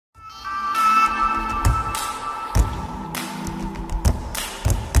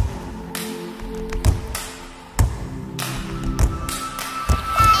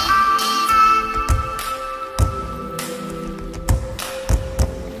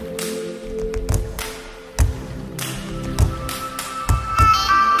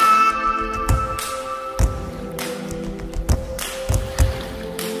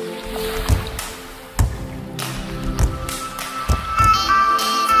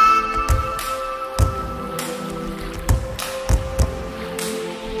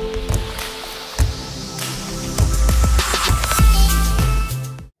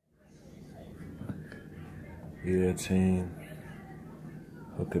here, team.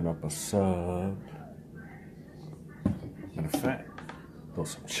 Hooking up a sub. Matter of fact, throw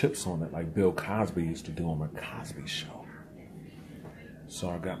some chips on it like Bill Cosby used to do on the Cosby Show. So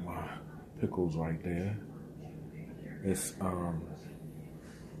I got my pickles right there. It's,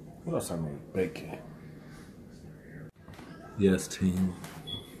 what else I made? Bacon. Yes, team.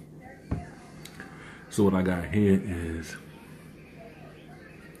 So what I got here is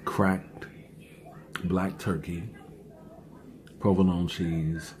cracked black turkey, provolone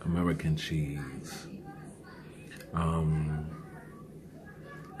cheese, American cheese,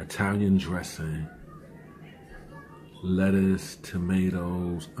 Italian dressing, lettuce,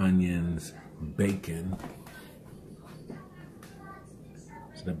 tomatoes, onions, bacon.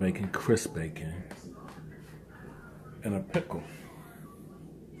 So the bacon, crisp bacon, and a pickle.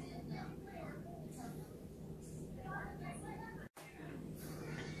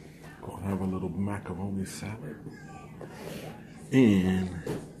 Gonna have a little macaroni salad and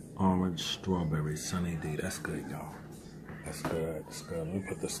orange strawberry sunny D. That's good, y'all. That's good. That's good. Let me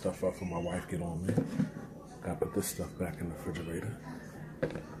put this stuff up before my wife get on me. Gotta put this stuff back in the refrigerator.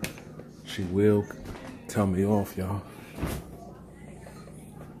 She will tell me off, y'all.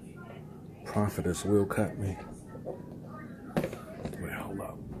 Prophetess will cut me. Wait, hold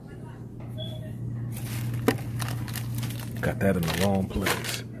up. Got that in the wrong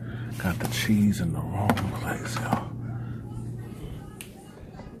place. Got the cheese in the wrong place, y'all.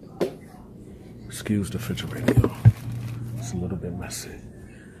 Excuse the refrigerator, y'all. It's a little bit messy.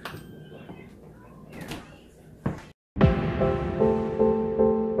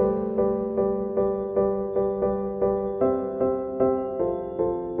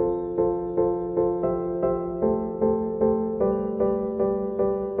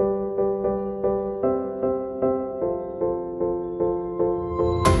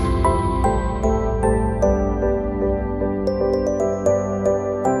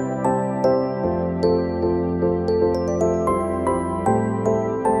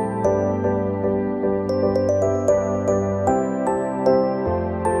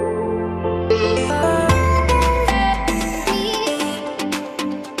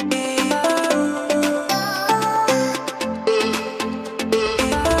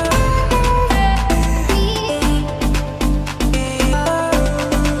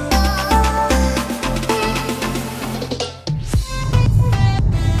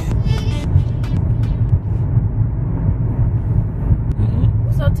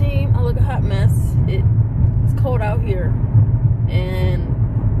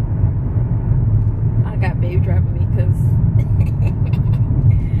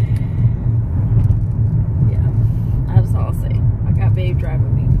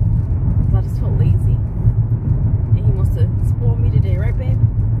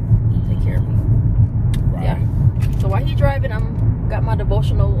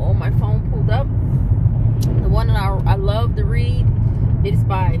 On my phone pulled up. The one that I love to read, it is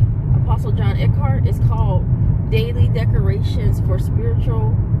by Apostle John Eckhart. It's called Daily Declarations for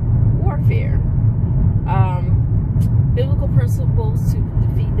Spiritual Warfare. Biblical Principles to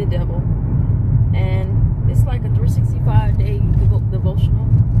Defeat the Devil. And it's like a 365-day devotional.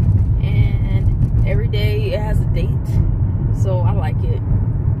 And every day it has a date. So I like it.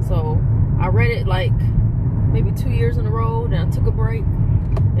 So I read it like maybe 2 years in a row, then I took a break.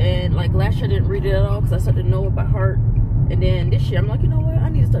 And like last year I didn't read it at all because I started to know it by heart. And then this year I'm like, you know what? I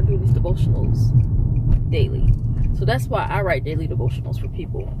need to start doing these devotionals daily. So that's why I write daily devotionals for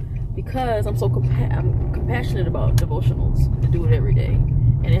people. Because I'm so I'm compassionate about devotionals to do it every day.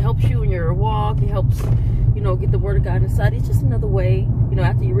 And it helps you in your walk. It helps, you know, get the word of God inside. It's just another way, you know,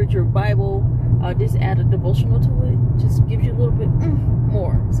 after you read your Bible, just add a devotional to it. Just gives you a little bit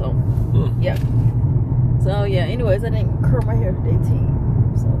more. So, yeah. So, yeah. Anyways, I didn't curl my hair today, team.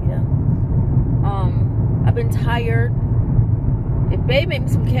 So, yeah. I've been tired. If Babe made me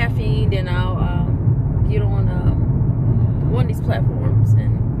some caffeine, then I'll get on one of these platforms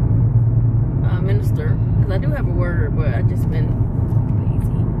and minister. Because I do have a word, but I've just been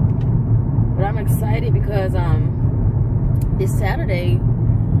lazy. But I'm excited because this Saturday,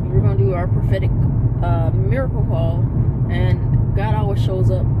 we're going to do our prophetic miracle call. And God always shows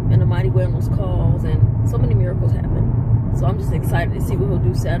up in a mighty way on those calls. And so many miracles happen. So I'm just excited to see what he'll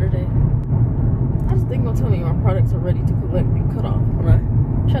do Saturday. I just think he'll tell me my products are ready to collect and cut off when I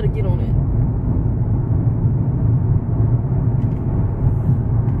try to get on it.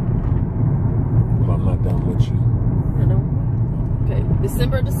 Well, I'm not done with you. I know. Okay,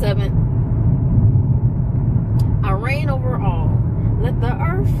 December the 7th. I reign over all. Let the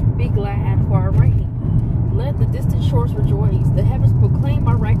earth be glad for our reign. Let the distant shores rejoice. The heavens proclaim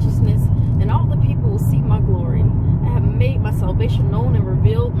my righteousness, and all the people will see my glory. I have made my salvation known and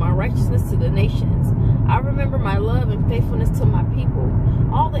revealed my righteousness to the nations. I remember my love and faithfulness to my people.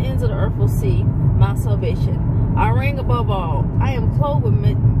 All the ends of the earth will see my salvation. I reign above all. I am clothed with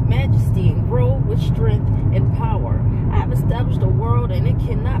majesty and robed with strength and power. I have established a world, and it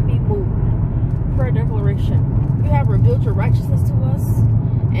cannot be moved. Prayer declaration. You have revealed your righteousness to us,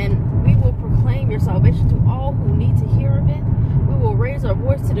 and we will proclaim your salvation to all who need to hear of it. We will raise our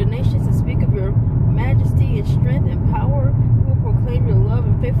voice to the nations and speak of your majesty and strength and power. We will proclaim your love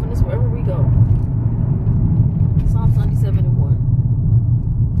and faithfulness wherever we go. Psalms 97:1.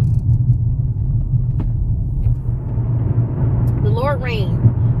 The Lord reign.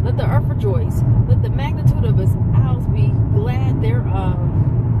 Let the earth rejoice. Let the magnitude of his house be glad thereof.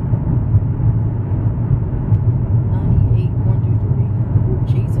 98, 1 through 3. Ooh,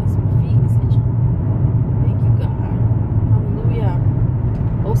 Jesus, my feet is itching. Thank you, God. Hallelujah.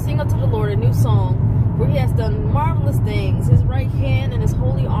 Oh, sing unto the Lord a new song, for he has done marvelous things. His right hand and his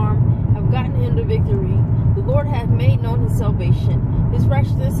holy arm have gotten him the victory. The Lord hath made known his salvation. His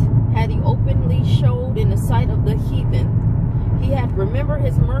righteousness had he openly showed in the sight of the heathen. He hath remembered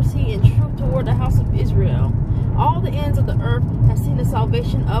his mercy and truth toward the house of Israel. All the ends of the earth have seen the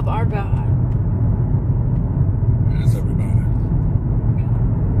salvation of our God. Yes, everybody.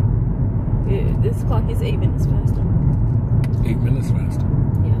 This clock is 8 minutes faster. 8 minutes faster.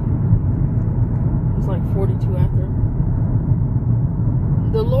 Yeah. It's like 42 after.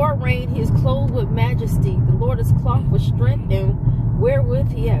 The Lord reigned, he is clothed with majesty. The Lord is clothed with strength, and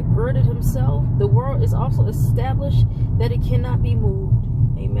wherewith he hath girded himself. The world is also established that it cannot be moved.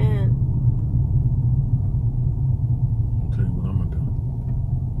 Amen. I'll tell you what I'm gonna do.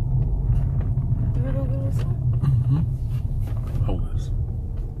 You gonna go this way? Hold this.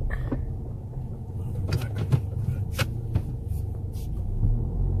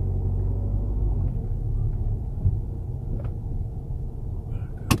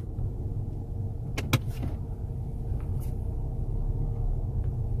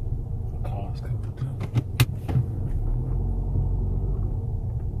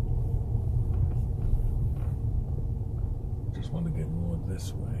 Just want to get more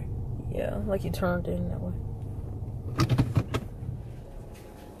this way. Yeah, like you turned in that way.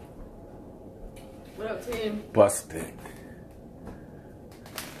 What up, Tim? Busted.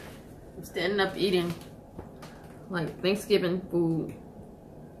 I'm standing up eating like Thanksgiving food.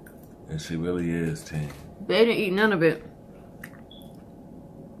 And she really is, Tim. They didn't eat none of it.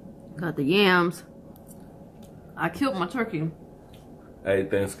 Got the yams. I killed my turkey. I ate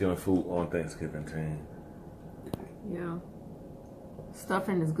Thanksgiving food on Thanksgiving, Tim. Yeah.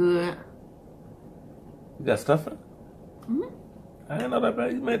 Stuffing is good. You got stuffing? I didn't know that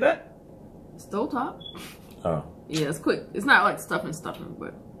bad. You made that? Stove top. Oh. Yeah, it's quick. It's not like stuffing,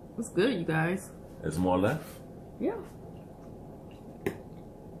 but it's good, you guys. There's more left? Yeah.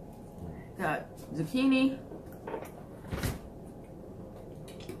 Got zucchini,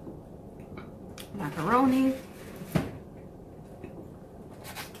 macaroni.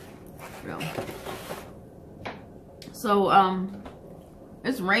 Yeah. So,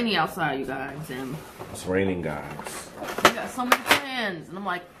 it's rainy outside, you guys, and It's raining, guys. we got so many plans, and I'm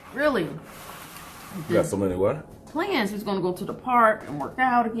like, really? You got so many what? Plans. He's gonna go to the park and work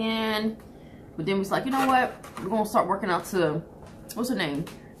out again, but then he's like, you know what? We're gonna start working out to, what's her name?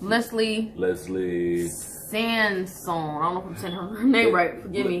 Leslie Sansone. I don't know if I'm saying her name right.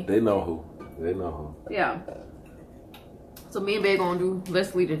 Forgive me. They know who. They know who. Yeah. So me and Babe gonna do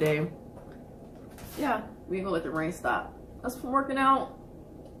Leslie today. Yeah, we ain't gonna let the rain stop us from working out.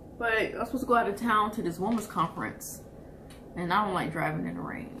 But I'm supposed to go out of town to this women's conference, and I don't like driving in the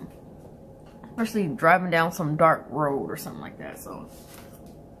rain, especially driving down some dark road or something like that. So,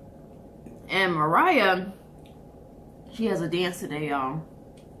 and Mariah, she has a dance today, y'all.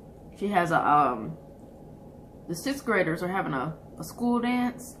 She has a the 6th graders are having a school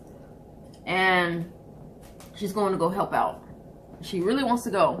dance, and she's going to go help out. She really wants to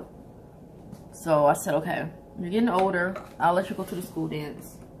go. So I said, okay, you're getting older, I'll let you go to the school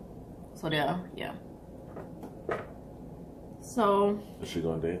dance. So yeah. So Is she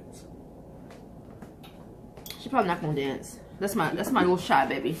gonna dance? she probably not gonna dance. That's my little shy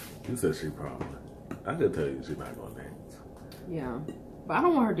baby. You said she probably. I could tell you she's not gonna dance. Yeah. But I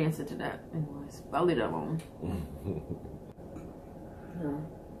don't want her dancing to that anyways. I'll leave that alone. Yeah.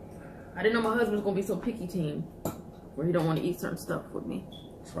 I didn't know my husband was gonna be so picky team where he don't want to eat certain stuff with me.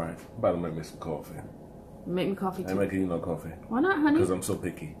 That's right. I'm about to make me some coffee. Make me coffee too. I ain't making you no coffee. Why not, honey? Because I'm so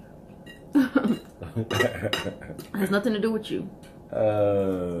picky. Has nothing to do with you.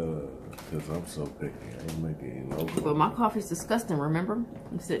 Because I'm so picky. I ain't making no. But my coffee's disgusting, remember?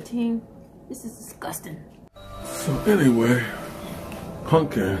 You said, team, this is disgusting. So anyway,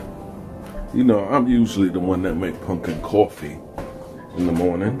 pumpkin. You know, I'm usually the one that make pumpkin coffee in the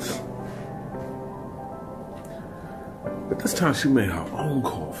mornings. But this time she made her own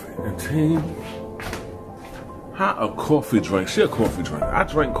coffee. And team, how a coffee drink? She a coffee drinker. I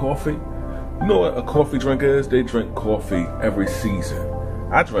drink coffee. You know what a coffee drink is? They drink coffee every season.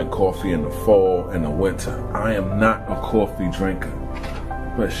 I drink coffee in the fall and the winter. I am not a coffee drinker.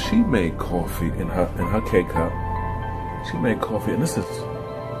 But she made coffee in her K-cup. She made coffee, and this is...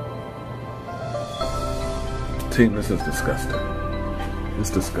 Team, this is disgusting. It's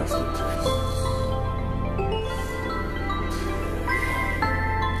disgusting.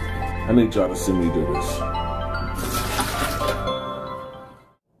 I need y'all to see me do this.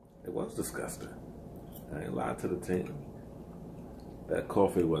 It was disgusting. I ain't lied to the team. That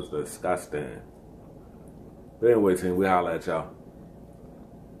coffee was disgusting. But anyway, team, we holla at y'all.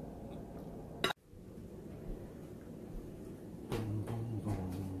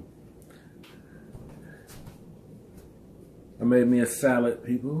 I made me a salad,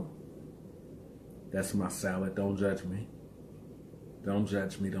 people. That's my salad. Don't judge me. Don't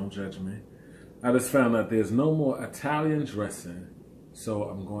judge me. Don't judge me. I just found out there's no more Italian dressing, so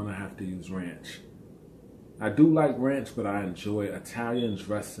I'm going to have to use ranch. I do like ranch, but I enjoy Italian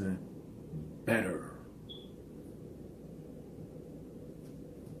dressing better.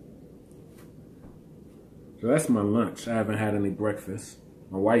 So that's my lunch. I haven't had any breakfast.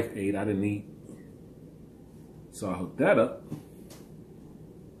 My wife ate. I didn't eat. So I hooked that up.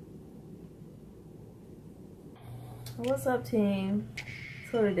 What's up, team?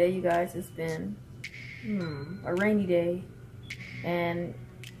 So today, you guys, it's been a rainy day, and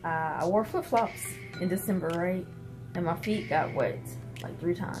I wore flip-flops in December, right? And my feet got wet like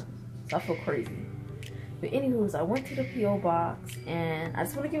 3 times, so I feel crazy. But anywho's, I went to the P.O. box, and I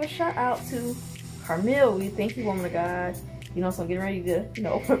just want to give a shout out to Carmel. We thank you, woman of God. You know, so I'm getting ready to, you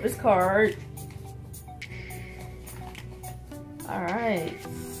know, open up this card. All right,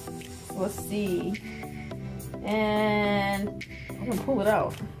 let's see. And I'm gonna pull it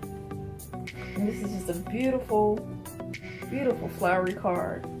out. And this is just a beautiful, beautiful flowery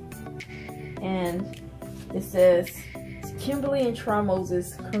card. And it says, Kimberly and Tron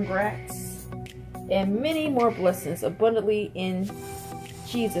Moses, congrats. And many more blessings abundantly in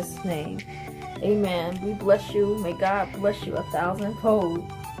Jesus' name. Amen. We bless you. May God bless you 1,000-fold.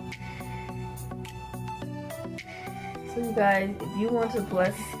 So you guys, if you want to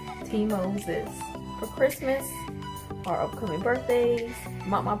bless T. Moses for Christmas or upcoming birthdays,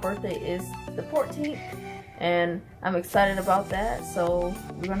 my birthday is the 14th, and I'm excited about that. So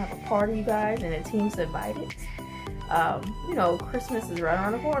we're gonna have a party, you guys, and the team's invited. You know, Christmas is right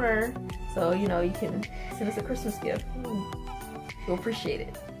around the corner, so you know you can send us a Christmas gift. We'll appreciate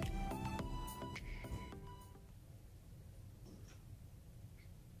it.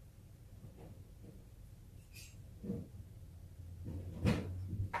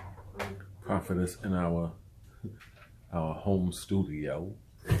 Prophetess in our home studio,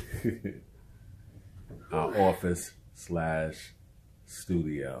 our office /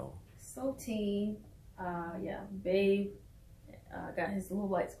 studio. So team, yeah, babe, got his little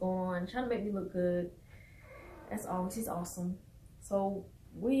lights going, trying to make me look good. As always, he's awesome. So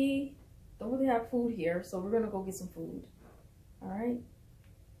we don't really have food here, so we're gonna go get some food. All right,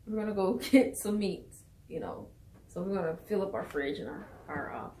 we're gonna go get some meat, you know. So we're gonna fill up our fridge and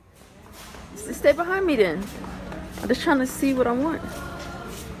our stay behind me then. I'm just trying to see what I want.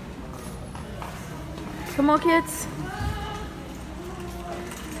 Come on, kids.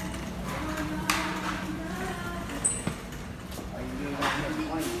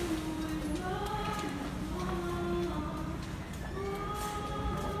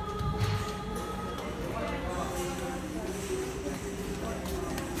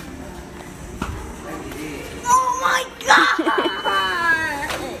 Oh my God!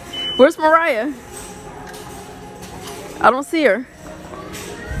 Where's Mariah? I don't see her.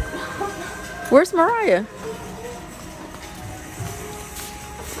 Where's Mariah?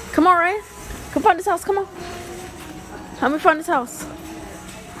 Come on, Ryan. Come find this house. Come on. Help me find this house.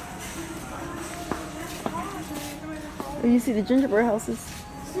 Oh, you see the gingerbread houses?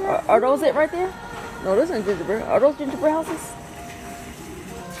 Are those it right there? No, those aren't gingerbread. Are those gingerbread houses?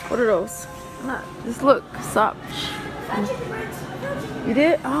 What are those? Not. Just look. Stop. You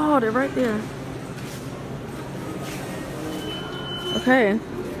did? Oh, they're right there. Okay.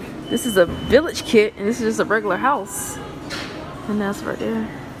 This is a village kit, and this is just a regular house. And that's right there.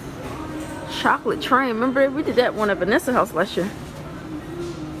 Chocolate train. Remember, we did that one at Vanessa's house last year.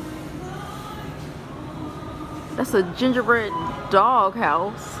 That's a gingerbread dog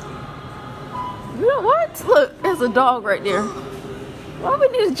house. You know what? Look, there's a dog right there. Why do we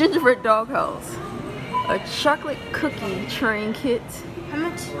need a gingerbread dog house? A chocolate cookie train kit. How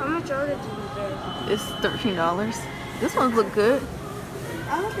much are the gingerbread? It's $13. This ones look good.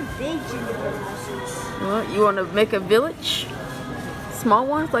 I want the big gingerbread houses. What? You want to make a village? Small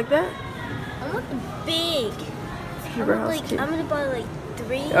ones like that? I want the big. I'm gonna buy like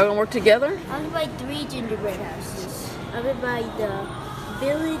 3. Y'all gonna work together? I'm gonna buy 3 gingerbread houses. I'm gonna buy the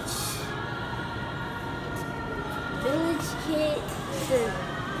village kit.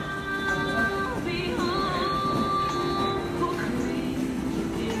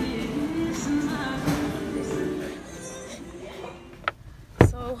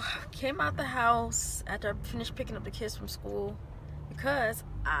 So came out the house after I finished picking up the kids from school because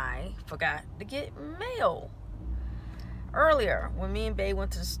I forgot to get mail earlier when me and Bae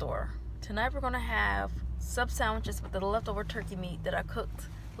went to the store. Tonight we're gonna have sub sandwiches with the leftover turkey meat that I cooked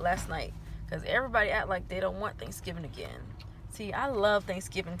last night because everybody act like they don't want Thanksgiving again. See, I love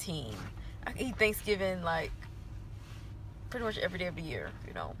Thanksgiving team. I eat Thanksgiving like pretty much every day of the year,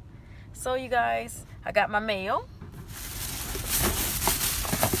 you know. So you guys, I got my mail.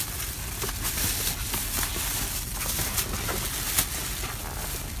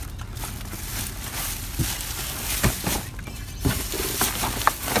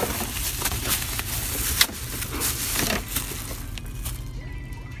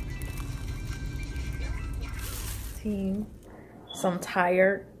 Team. So I'm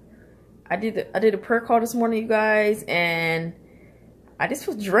tired. I did a prayer call this morning, you guys, and I just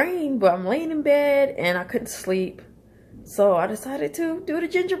was drained, but I'm laying in bed and I couldn't sleep. So I decided to do the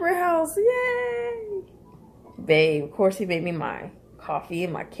gingerbread house. Yay! Babe, of course, he made me my coffee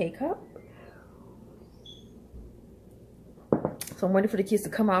in my K-cup. So I'm waiting for the kids to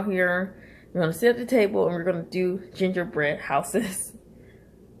come out here. We're gonna sit at the table and we're gonna do gingerbread houses.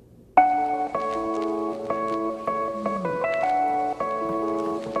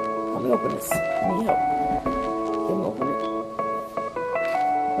 Let me open this. I need help. Can we open it?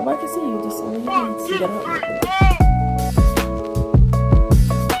 Nobody can see you, just only your hands. You gotta help me open it.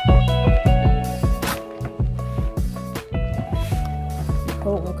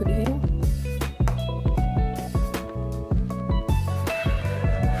 Cold one, could you hear him?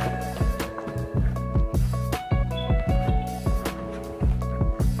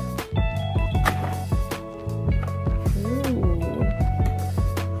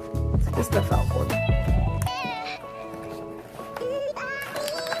 Stuff out for me.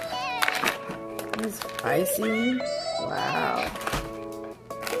 It's icy. Wow.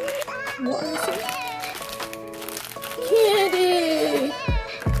 More icy. Candy.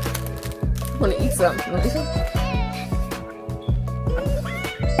 You want to eat something? You want to eat something?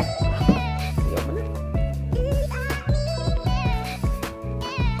 You open it?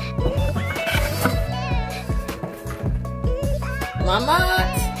 Mama.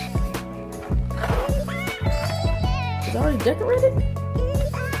 It's already decorated?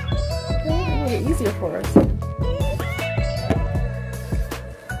 Okay, it'll make it easier for us.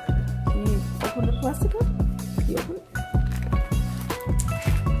 Can you open the plastic up? Can you open it?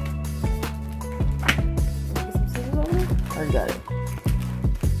 Get some scissors over there? I already got it.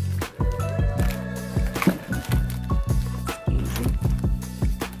 Easy.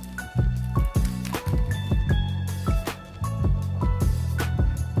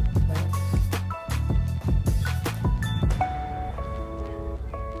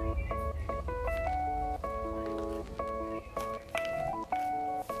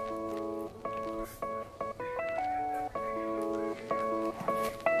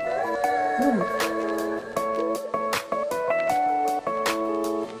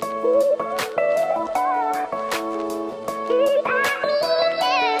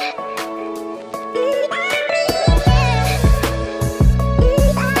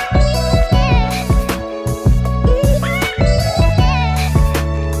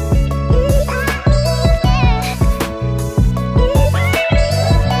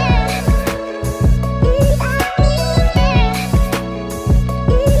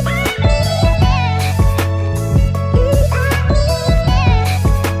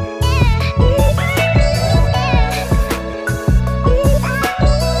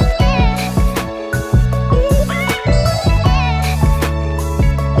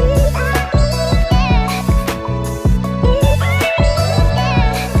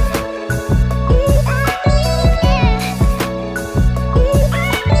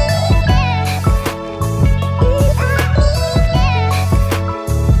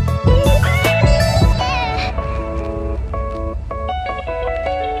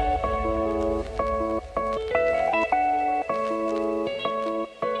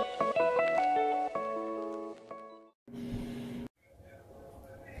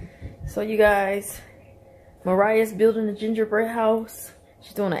 So you guys, Mariah's building a gingerbread house.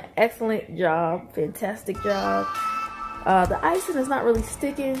 She's doing an excellent job, fantastic job. The icing is not really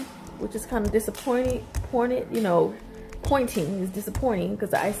sticking, which is kind of disappointing. You know, pointing is disappointing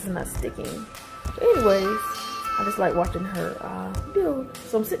because the ice is not sticking. But anyways, I just like watching her build.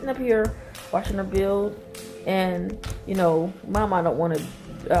 So I'm sitting up here watching her build, and you know, Mama don't want to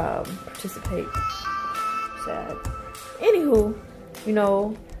participate. Sad. Anywho, you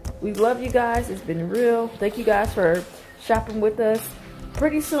know, we love you guys. It's been real. Thank you guys for shopping with us.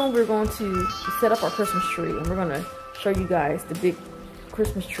 Pretty soon we're going to set up our Christmas tree, and we're going to show you guys the big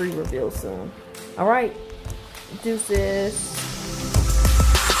Christmas tree reveal soon. All right, deuces.